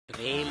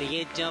Rail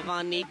ये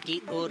जवानी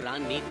की ओ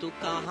रानी तू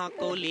कहाँ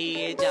को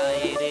लिए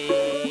जाए रे,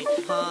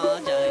 हाँ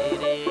जाए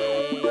रे।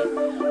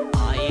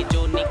 आए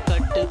जो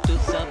निकट तू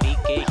सभी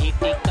के ही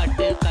टिकट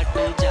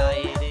कट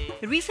जाए रे।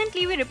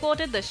 Recently, we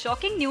reported the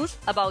shocking news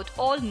about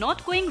all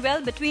not going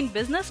well between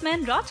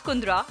businessman Raj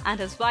Kundra and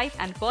his wife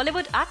and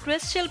Bollywood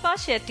actress Shilpa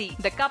Shetty.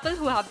 The couple,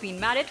 who have been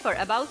married for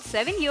about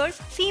 7 years,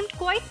 seemed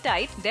quite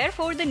tight.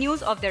 Therefore, the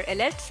news of their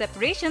alleged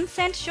separation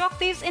sent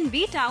shockwaves in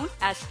B-Town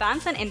as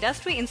fans and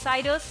industry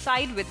insiders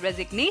sighed with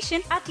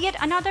resignation at yet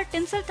another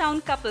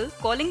Tinseltown couple,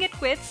 calling it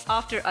quits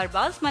after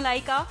Arbaz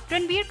Malaika,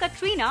 Ranbir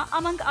Katrina,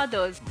 among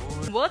others.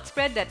 Word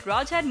spread that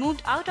Raj had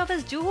moved out of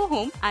his Juhu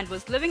home and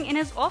was living in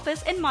his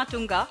office in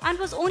Matunga and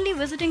was only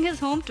visiting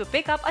his home to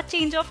pick up a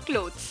change of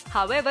clothes.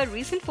 However,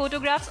 recent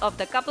photographs of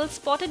the couple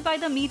spotted by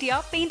the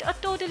media paint a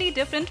totally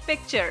different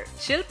picture.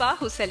 Shilpa,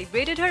 who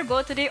celebrated her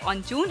birthday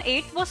on June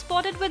 8, was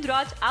spotted with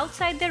Raj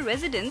outside their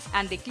residence,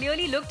 and they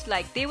clearly looked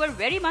like they were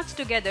very much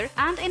together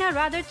and in a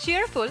rather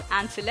cheerful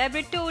and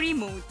celebratory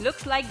mood.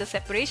 Looks like the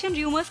separation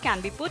rumors can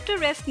be put to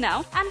rest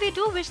now, and we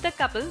do wish the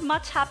couple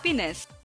much happiness.